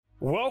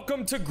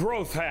Welcome to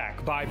Growth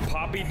Hack by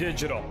Poppy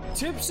Digital.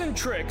 Tips and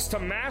tricks to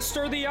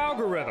master the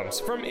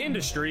algorithms from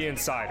industry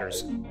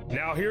insiders.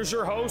 Now here's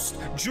your host,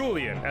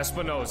 Julian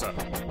Espinoza.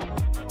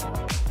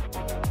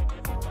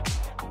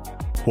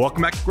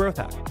 Welcome back to Growth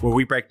Hack, where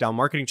we break down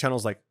marketing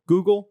channels like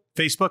Google,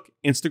 Facebook,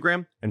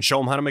 Instagram, and show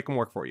them how to make them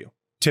work for you.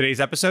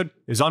 Today's episode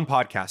is on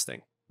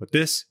podcasting, but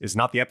this is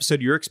not the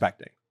episode you're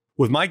expecting.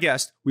 With my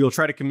guest, we will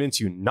try to convince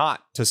you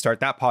not to start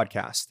that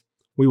podcast.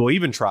 We will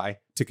even try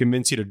to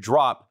convince you to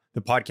drop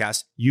the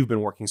podcast you've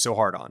been working so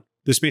hard on.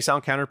 This may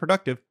sound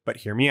counterproductive, but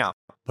hear me out.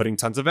 Putting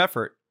tons of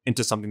effort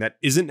into something that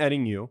isn't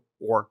netting you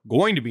or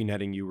going to be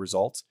netting you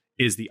results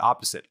is the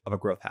opposite of a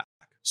growth hack.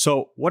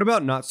 So what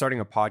about not starting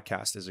a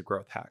podcast as a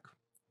growth hack?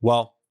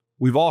 Well,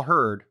 we've all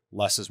heard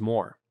less is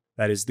more.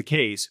 That is the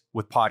case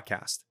with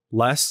podcasts.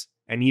 Less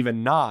and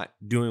even not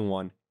doing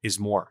one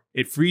is more.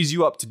 It frees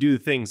you up to do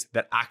the things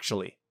that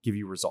actually give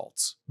you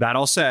results. That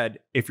all said,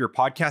 if your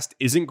podcast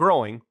isn't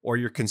growing or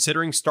you're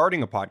considering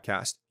starting a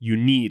podcast, you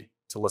need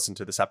to listen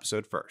to this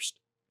episode first.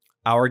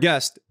 Our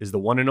guest is the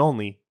one and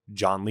only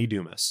John Lee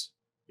Dumas.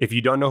 If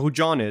you don't know who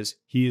John is,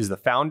 he is the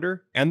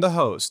founder and the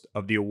host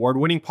of the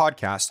award-winning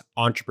podcast,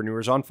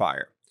 Entrepreneurs on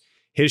Fire.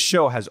 His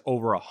show has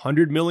over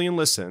 100 million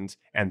listens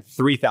and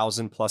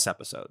 3,000 plus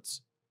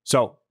episodes.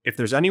 So if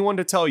there's anyone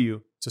to tell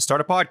you to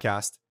start a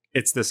podcast,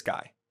 it's this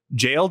guy.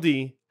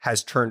 JLD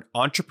has turned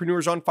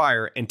Entrepreneurs on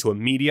Fire into a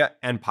media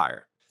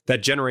empire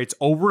that generates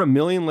over 1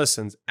 million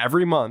listens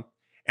every month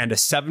and a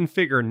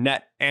 7-figure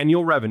net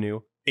annual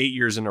revenue 8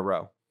 years in a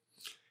row.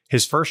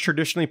 His first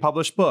traditionally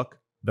published book,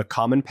 The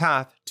Common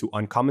Path to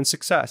Uncommon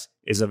Success,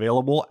 is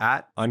available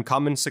at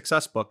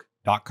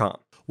uncommonsuccessbook.com.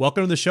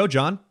 Welcome to the show,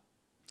 John.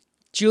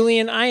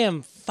 Julian, I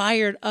am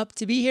fired up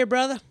to be here,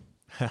 brother.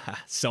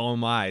 So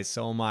am I.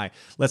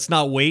 Let's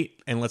not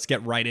wait and let's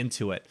get right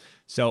into it.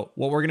 So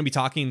what we're going to be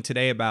talking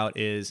today about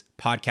is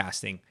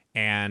podcasting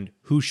and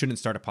who shouldn't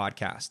start a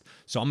podcast.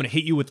 So I'm going to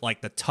hit you with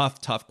like the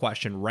tough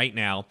question right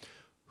now.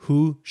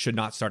 Who should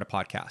not start a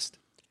podcast?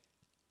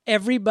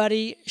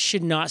 Everybody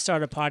should not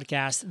start a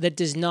podcast that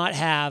does not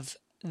have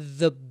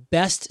the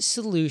best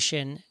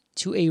solution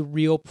to a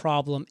real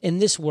problem in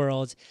this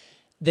world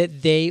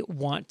that they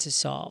want to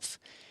solve.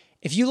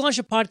 If you launch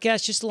a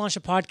podcast just to launch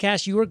a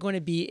podcast, you are going to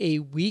be a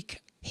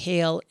weak,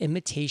 pale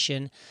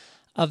imitation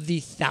of the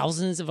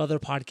thousands of other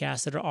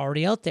podcasts that are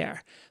already out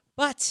there.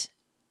 But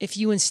if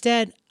you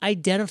instead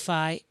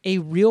identify a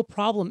real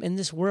problem in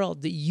this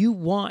world that you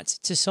want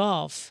to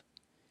solve,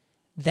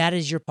 that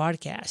is your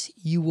podcast.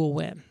 You will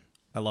win.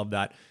 I love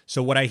that.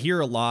 So what I hear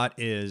a lot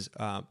is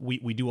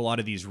we do a lot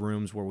of these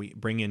rooms where we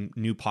bring in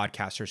new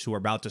podcasters who are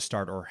about to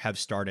start or have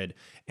started,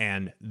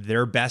 and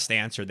their best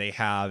answer they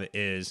have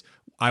is,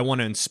 I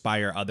want to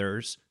inspire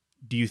others.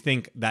 Do you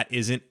think that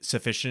isn't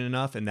sufficient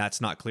enough and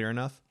that's not clear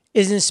enough?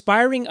 Is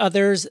inspiring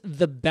others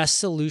the best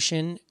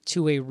solution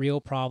to a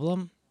real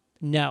problem?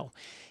 No.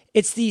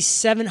 It's the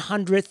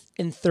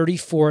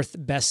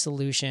 734th best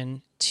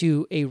solution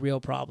to a real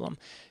problem.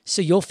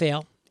 So you'll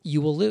fail, you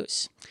will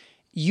lose.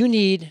 You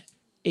need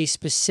a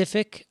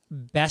specific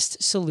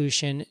best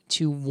solution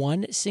to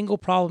one single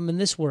problem in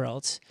this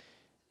world.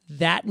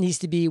 That needs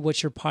to be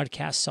what your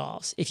podcast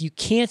solves. If you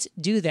can't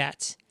do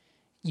that,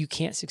 you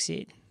can't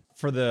succeed.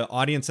 For the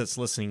audience that's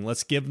listening,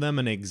 let's give them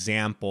an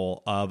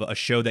example of a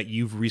show that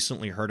you've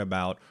recently heard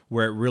about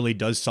where it really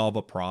does solve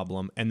a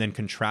problem, and then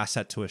contrast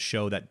that to a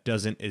show that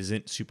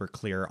isn't super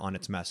clear on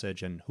its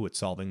message and who it's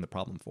solving the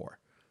problem for.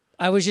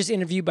 I was just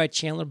interviewed by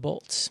Chandler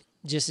Bolts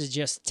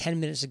just 10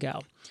 minutes ago.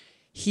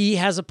 He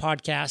has a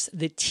podcast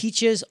that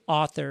teaches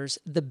authors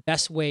the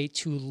best way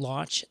to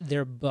launch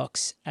their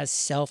books as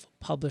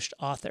self-published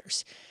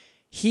authors.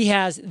 He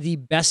has the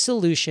best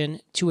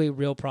solution to a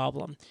real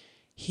problem.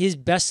 His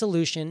best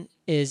solution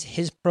is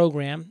his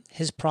program,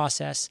 his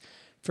process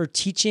for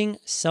teaching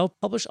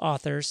self-published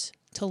authors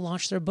to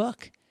launch their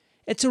book.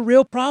 It's a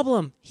real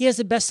problem. He has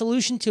the best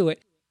solution to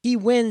it. He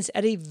wins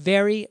at a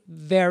very,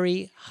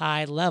 very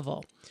high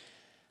level.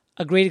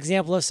 A great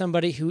example of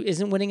somebody who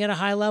isn't winning at a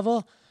high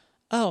level,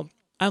 I'm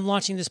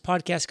launching this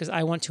podcast because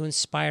I want to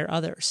inspire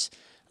others.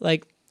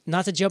 Like,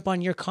 not to jump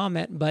on your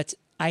comment, but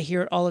I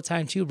hear it all the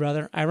time too,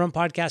 brother. I run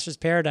Podcasters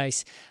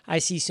Paradise. I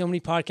see so many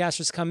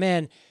podcasters come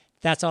in.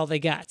 That's all they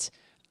got.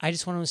 I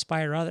just want to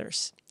inspire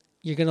others.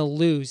 You're going to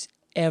lose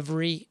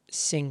every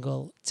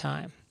single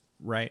time.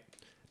 Right.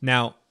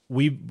 Now,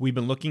 we've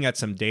been looking at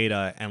some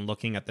data and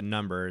looking at the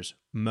numbers.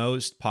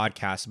 Most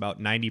podcasts, about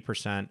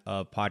 90%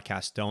 of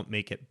podcasts don't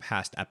make it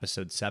past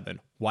episode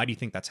 7. Why do you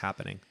think that's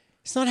happening?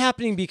 It's not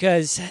happening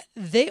because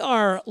they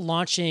are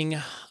launching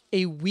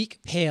a weak,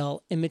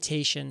 pale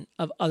imitation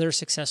of other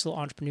successful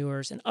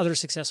entrepreneurs and other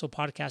successful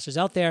podcasters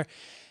out there.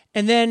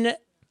 And then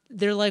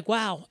they're like,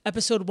 wow,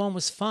 episode 1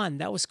 was fun.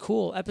 That was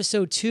cool.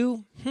 Episode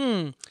 2,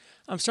 I'm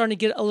starting to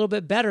get a little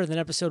bit better than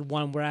episode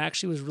 1, where I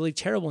actually was really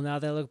terrible now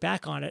that I look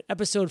back on it.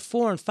 Episode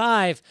 4 and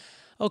 5,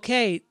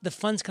 okay, the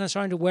fun's kind of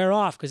starting to wear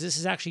off because this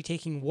is actually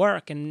taking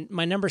work. And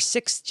my number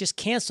 6 just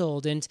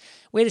canceled. And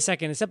wait a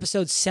second, it's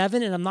episode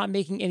 7 and I'm not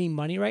making any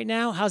money right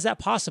now? How's that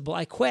possible?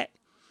 I quit.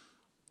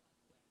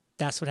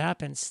 That's what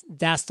happens.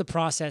 That's the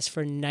process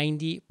for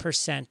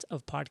 90%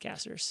 of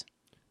podcasters.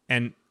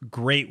 And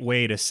great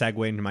way to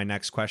segue into my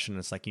next question.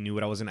 It's like you knew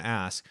what I was going to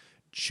ask.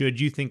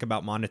 Should you think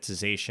about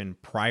monetization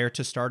prior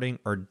to starting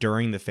or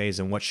during the phase?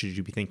 And what should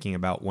you be thinking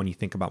about when you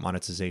think about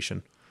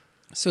monetization?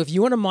 So if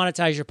you want to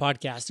monetize your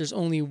podcast, there's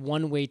only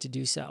one way to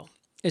do so.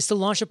 It's to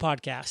launch a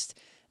podcast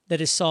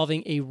that is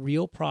solving a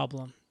real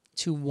problem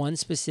to one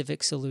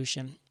specific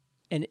solution.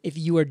 And if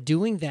you are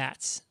doing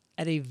that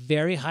at a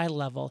very high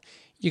level,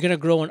 you're going to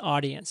grow an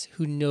audience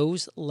who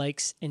knows,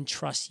 likes, and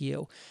trusts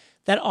you.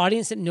 That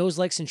audience that knows,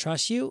 likes, and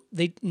trusts you,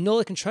 they know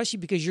they can trust you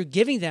because you're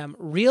giving them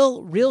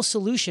real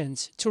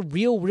solutions to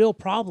real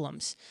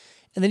problems.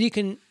 And then you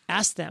can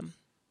ask them,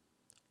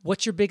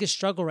 what's your biggest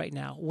struggle right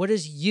now? What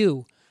is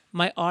you,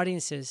 my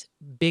audience's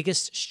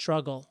biggest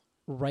struggle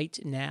right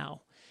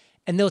now?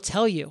 And they'll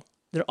tell you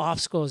their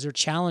obstacles, their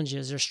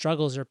challenges, their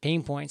struggles, their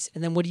pain points.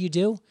 And then what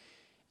do?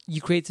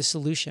 You create the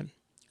solution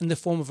in the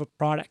form of a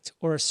product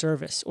or a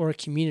service or a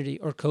community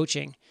or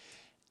coaching.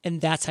 And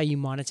that's how you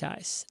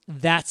monetize.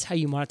 That's how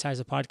you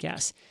monetize a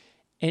podcast.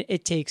 And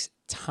it takes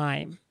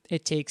time.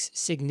 It takes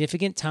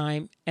significant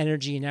time,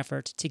 energy, and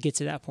effort to get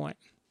to that point.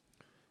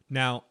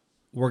 Now,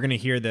 we're going to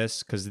hear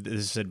this because this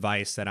is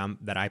advice that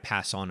I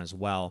pass on as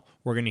well.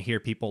 We're going to hear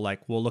people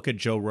like, well, look at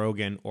Joe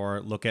Rogan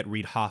or look at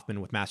Reid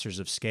Hoffman with Masters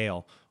of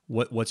Scale.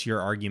 What's your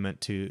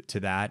argument to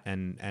that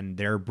and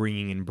they're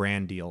bringing in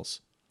brand deals?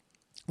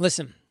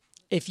 Listen,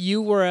 if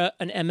you were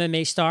an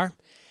MMA star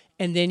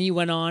and then you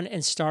went on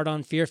and starred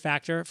on Fear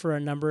Factor for a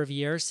number of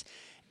years,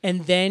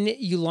 and then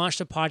you launched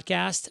a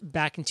podcast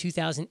back in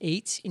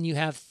 2008 and you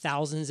have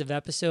thousands of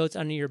episodes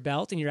under your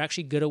belt and you're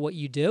actually good at what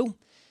you do,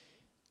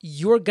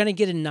 you're going to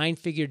get a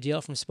 9-figure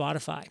deal from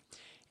Spotify.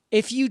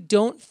 If you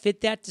don't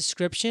fit that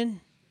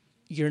description,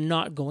 you're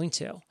not going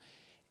to.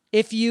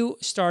 If you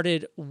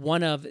started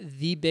one of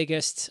the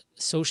biggest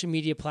social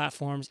media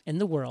platforms in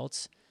the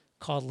world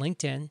called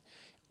LinkedIn,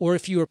 or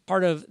if you were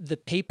part of the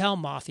PayPal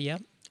mafia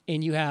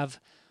and you have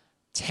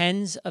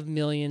tens of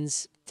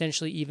millions,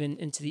 potentially even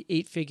into the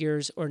 8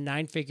 figures or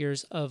 9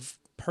 figures of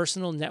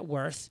personal net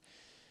worth,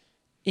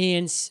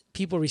 and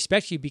people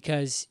respect you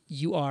because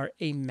you are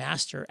a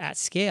master at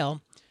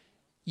scale,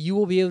 you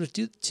will be able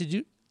to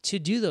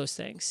do those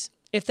things.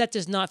 If that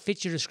does not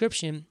fit your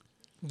description,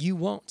 you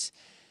won't.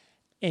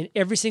 And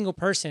every single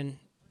person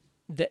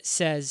that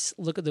says,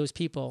 look at those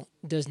people,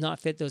 does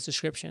not fit those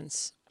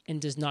descriptions and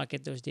does not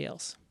get those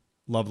deals.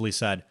 Lovely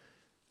said.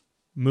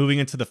 Moving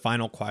into the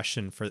final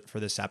question for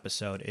this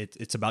episode,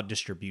 it's about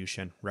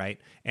distribution, right?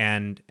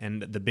 And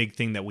the big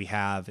thing that we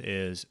have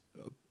is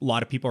a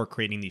lot of people are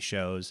creating these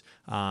shows.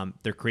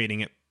 They're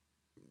creating it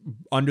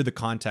under the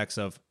context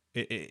of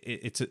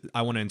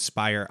I want to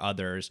inspire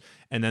others,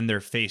 and then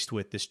they're faced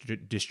with this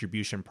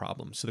distribution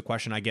problem. So the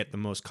question I get the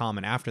most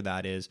common after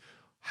that is,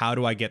 how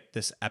do I get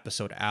this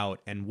episode out?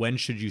 And when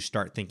should you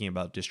start thinking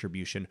about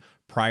distribution,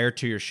 prior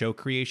to your show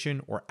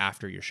creation or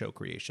after your show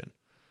creation?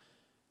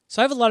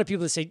 So I have a lot of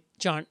people that say,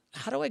 John,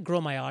 how do I grow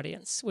my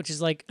audience? Which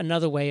is like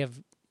another way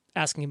of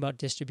asking about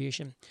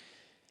distribution.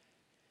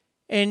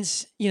 And,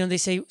 they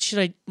say, should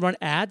I run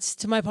ads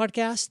to my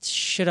podcast?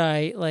 Should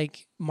I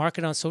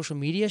market on social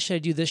media? Should I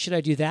do this? Should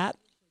I do that?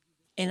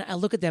 And I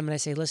look at them and I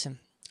say, listen,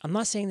 I'm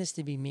not saying this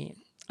to be mean.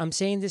 I'm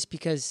saying this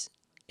because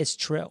it's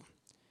true.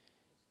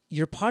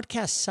 Your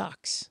podcast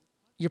sucks.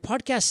 Your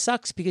podcast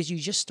sucks because you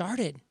just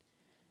started.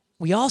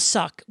 We all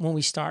suck when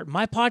we start.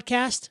 My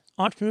podcast,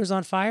 Entrepreneurs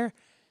on Fire,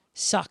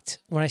 sucked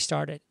when I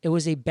started. It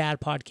was a bad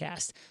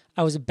podcast.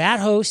 I was a bad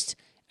host.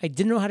 I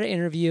didn't know how to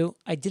interview.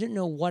 I didn't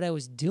know what I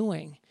was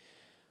doing.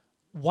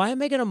 Why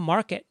am I going to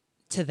market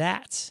to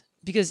that?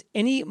 Because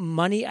any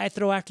money I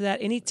throw after that,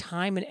 any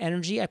time and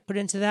energy I put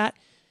into that,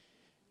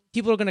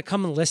 people are going to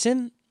come and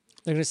listen.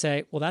 They're going to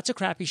say, well, that's a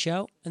crappy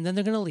show. And then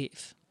they're going to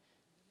leave.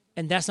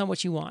 And that's not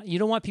what you want. You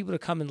don't want people to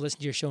come and listen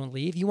to your show and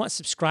leave. You want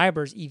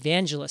subscribers,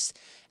 evangelists,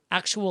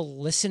 actual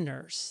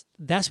listeners.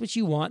 That's what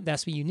you want.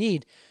 That's what you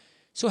need.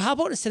 So how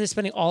about instead of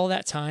spending all of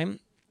that time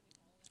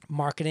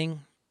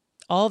marketing,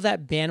 all of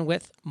that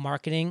bandwidth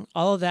marketing,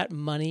 all of that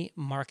money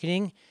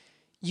marketing,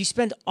 you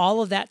spend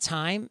all of that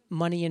time,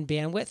 money, and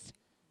bandwidth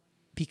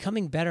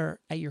becoming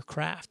better at your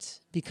craft,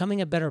 becoming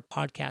a better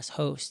podcast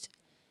host,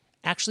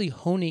 actually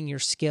honing your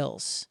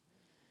skills,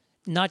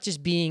 not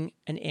just being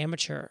an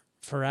amateur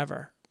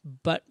forever,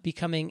 but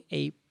becoming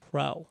a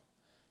pro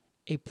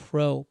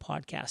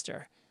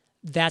podcaster.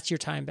 That's your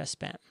time best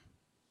spent.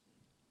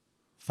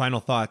 Final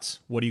thoughts.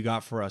 What do you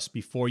got for us?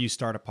 Before you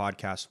start a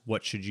podcast,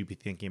 what should you be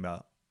thinking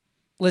about?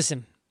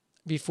 Listen,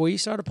 before you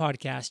start a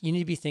podcast, you need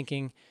to be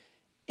thinking,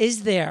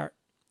 is there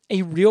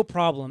a real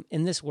problem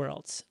in this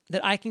world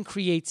that I can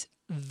create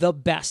the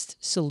best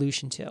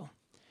solution to?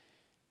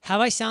 Have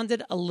I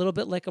sounded a little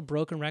bit like a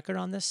broken record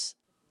on this?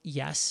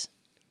 Yes,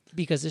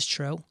 because it's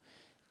true.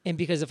 And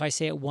because if I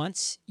say it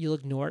once, you'll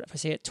ignore it. If I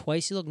say it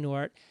twice, you'll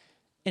ignore it.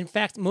 In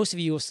fact, most of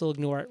you will still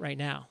ignore it right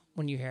now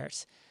when you hear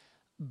it.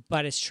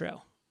 But it's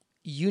true.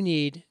 You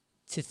need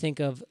to think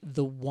of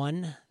the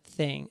one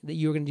thing that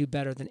you're going to do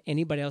better than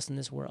anybody else in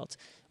this world.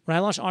 When I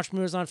launched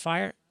Entrepreneurs on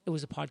Fire, it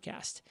was a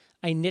podcast.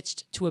 I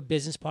niched to a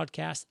business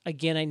podcast.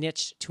 Again, I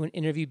niched to an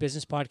interview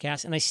business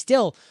podcast, and I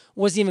still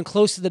wasn't even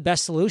close to the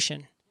best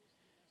solution.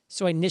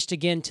 So I niched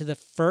again to the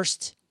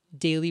first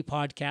daily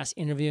podcast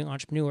interviewing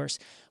entrepreneurs,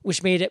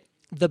 which made it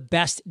the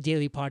best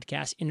daily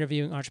podcast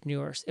interviewing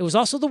entrepreneurs. It was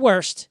also the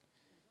worst,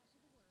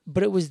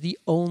 but it was the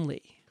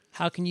only.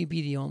 How can you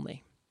be the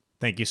only?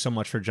 Thank you so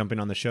much for jumping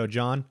on the show,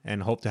 John,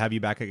 and hope to have you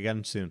back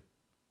again soon.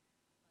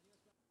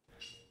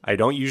 I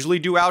don't usually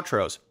do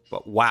outros,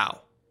 but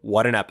wow,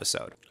 what an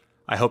episode.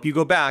 I hope you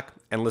go back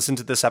and listen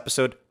to this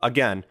episode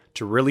again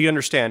to really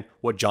understand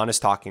what John is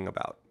talking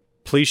about.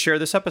 Please share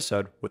this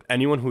episode with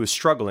anyone who is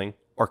struggling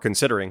or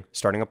considering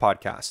starting a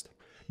podcast.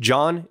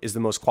 John is the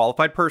most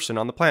qualified person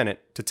on the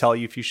planet to tell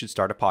you if you should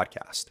start a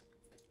podcast.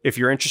 If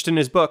you're interested in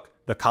his book,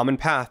 The Common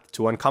Path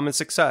to Uncommon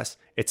Success,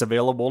 it's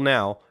available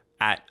now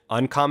at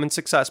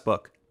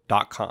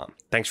uncommonsuccessbook.com.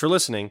 Thanks for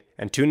listening,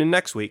 and tune in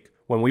next week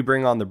when we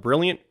bring on the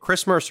brilliant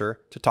Chris Mercer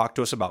to talk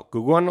to us about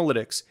Google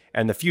Analytics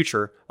and the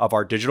future of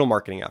our digital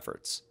marketing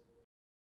efforts.